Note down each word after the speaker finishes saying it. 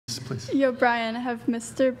please. Yo, Brian, have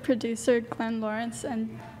Mr. Producer Glenn Lawrence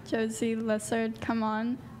and Josie Lessard come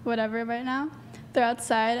on, whatever, right now? They're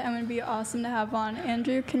outside and it would be awesome to have on.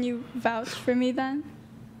 Andrew, can you vouch for me then?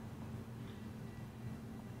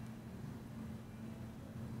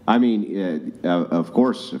 I mean, of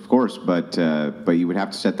course, but you would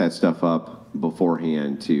have to set that stuff up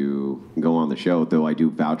beforehand to go on the show. Though I do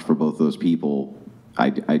vouch for both those people, I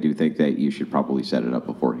do think that you should probably set it up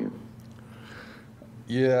beforehand.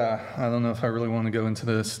 Yeah, I don't know if I really want to go into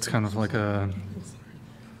this. It's kind of like a...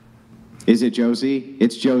 Is it Josie?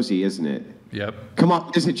 It's Josie, isn't it? Yep. Come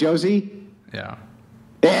on, is it Josie? Yeah.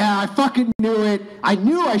 Yeah, I fucking knew it. I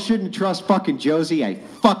knew I shouldn't trust fucking Josie. I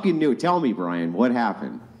fucking knew it. Tell me, Brian, what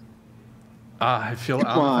happened? I don't know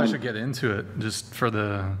if I should get into it just for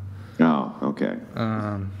the... Oh, okay.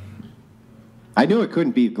 I knew it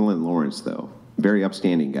couldn't be Glenn Lawrence, though. Very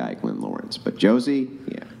upstanding guy, Glenn Lawrence. But Josie,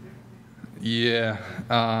 yeah. Yeah.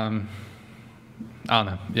 I don't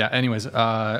know. Yeah, anyways,